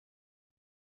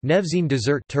Nevzine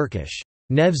dessert Turkish,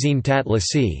 Nevzine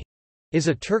tatlısı, is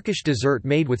a Turkish dessert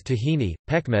made with tahini,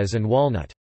 pekmez and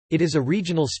walnut. It is a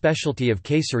regional specialty of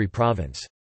Kayseri province.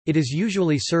 It is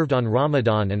usually served on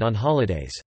Ramadan and on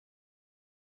holidays.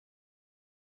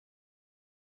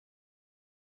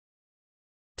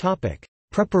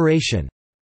 Preparation.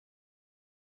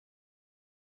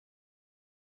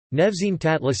 Nevzine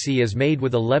tatlısı is made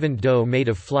with a leavened dough made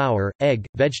of flour, egg,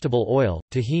 vegetable oil,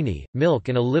 tahini, milk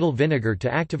and a little vinegar to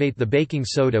activate the baking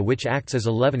soda which acts as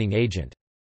a leavening agent.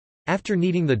 After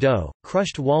kneading the dough,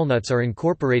 crushed walnuts are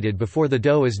incorporated before the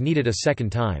dough is kneaded a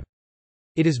second time.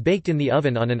 It is baked in the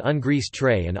oven on an ungreased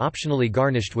tray and optionally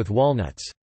garnished with walnuts.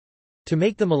 To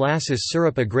make the molasses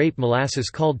syrup, a grape molasses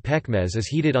called pekmez is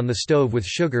heated on the stove with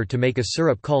sugar to make a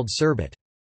syrup called sherbet.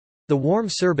 The warm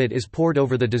sherbet is poured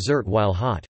over the dessert while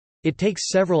hot. It takes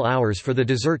several hours for the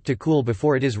dessert to cool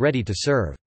before it is ready to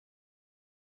serve.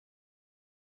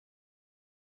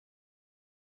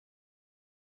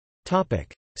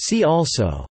 See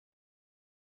also: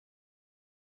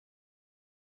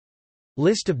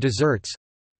 List of desserts,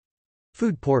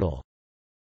 Food portal.